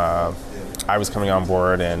that I was coming on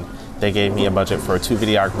board, and they gave me a budget for 2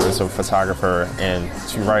 videographers, a photographer, and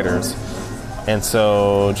 2 writers. And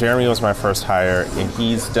so Jeremy was my first hire, and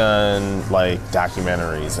he's done like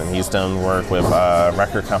documentaries, and he's done work with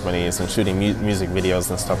record companies and shooting music videos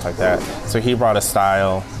and stuff like that. So he brought a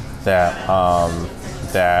style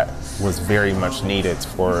that was very much needed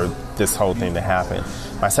for this whole thing to happen.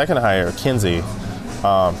 My second hire, Kinsey.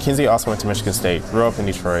 Kinsey also went to Michigan State, grew up in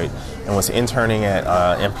Detroit, and was interning at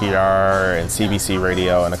NPR and CBC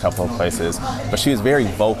Radio and a couple of places. But she was very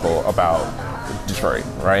vocal about Detroit,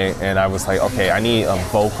 right? And I was like, okay, I need a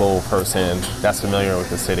vocal person that's familiar with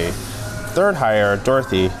the city. Third hire,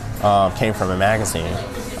 Dorothy, came from a magazine.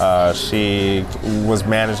 She was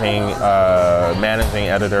managing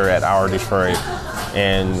editor at Our Detroit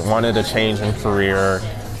and wanted a change in career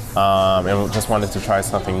and just wanted to try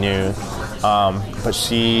something new. But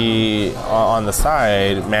she, on the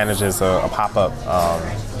side, manages a pop-up.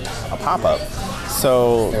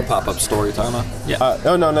 So A pop-up story timer? Yeah.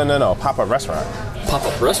 No. Pop-up restaurant.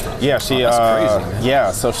 Pop-up restaurant? Yeah, she. That's crazy, man.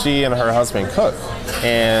 Yeah, so she and her husband cook,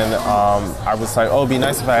 and I was like, oh, it'd be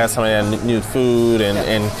nice if I had somebody that knew food and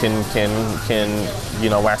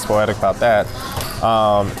can wax poetic about that.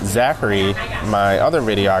 Zachary, my other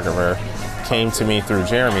videographer, came to me through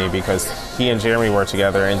Jeremy because he and Jeremy worked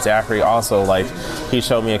together, and Zachary also, like, he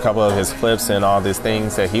showed me a couple of his clips and all these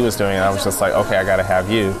things that he was doing, and I was just like, okay, I gotta have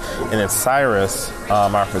you. And then Cyrus,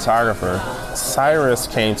 our photographer, Cyrus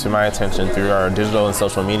came to my attention through our digital and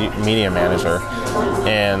social media manager,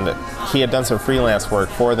 and he had done some freelance work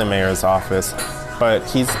for the mayor's office, but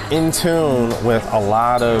he's in tune with a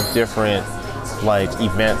lot of different like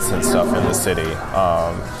events and stuff in the city.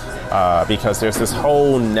 Because there's this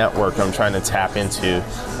whole network I'm trying to tap into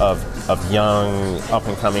of young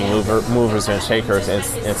up-and-coming movers and shakers, and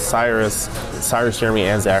Cyrus, Jeremy,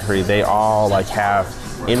 and Zachary, they all like have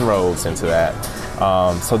inroads into that.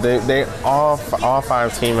 So they all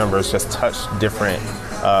 5 team members just touched different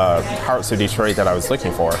parts of Detroit that I was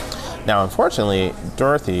looking for. Now, unfortunately,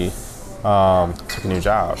 Dorothy took a new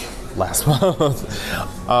job. last month.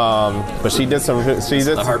 But she did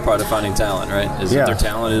the hard part of finding talent, right? Is if they're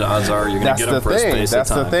talented, odds are you're going to get them for a space of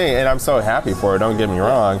time. That's the thing, and I'm so happy for her, don't get me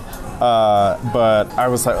wrong. But I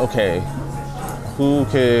was like, okay, who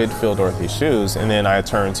could fill Dorothy's shoes? And then I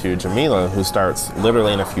turned to Jamila, who starts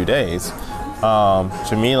literally in a few days.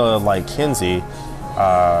 Jamila, like Kinsey,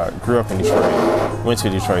 grew up in Detroit, went to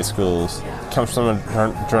Detroit schools, comes from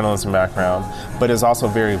a journalism background, but is also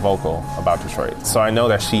very vocal about Detroit. So I know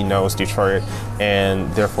that she knows Detroit,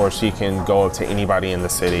 and therefore she can go up to anybody in the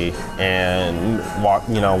city and walk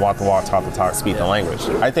the walk, talk the talk, speak the language.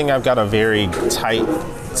 I think I've got a very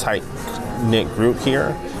tight-knit group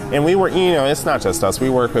here. And we work, it's not just us. We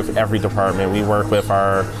work with every department. We work with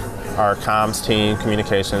our comms team,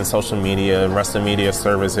 communications, social media, rest of media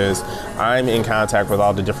services. I'm in contact with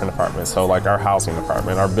all the different departments. So like our housing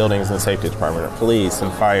department, our buildings and safety department, our police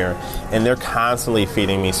and fire. And they're constantly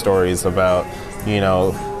feeding me stories about,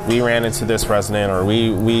 we ran into this resident, or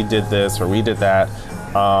we did this, or we did that.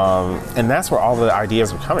 And that's where all the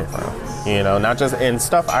ideas are coming from, not just in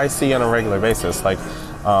stuff I see on a regular basis. Like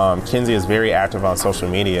Kinsey is very active on social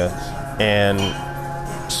media, and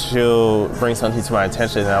she'll bring something to my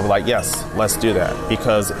attention, and I'll be like, yes, let's do that.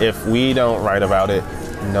 Because if we don't write about it,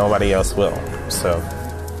 nobody else will. So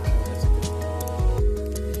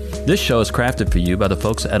this show is crafted for you by the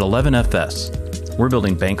folks at 11FS. We're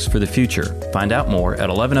building banks for the future. Find out more at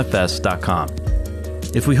 11fs.com.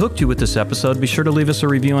 If we hooked you with this episode, be sure to leave us a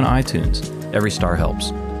review on iTunes. Every star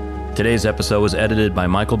helps. Today's episode was edited by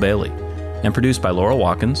Michael Bailey and produced by Laura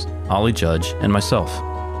Watkins, Ollie Judge, and myself.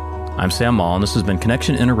 I'm Sam Maul, and this has been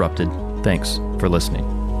Connection Interrupted. Thanks for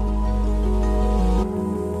listening.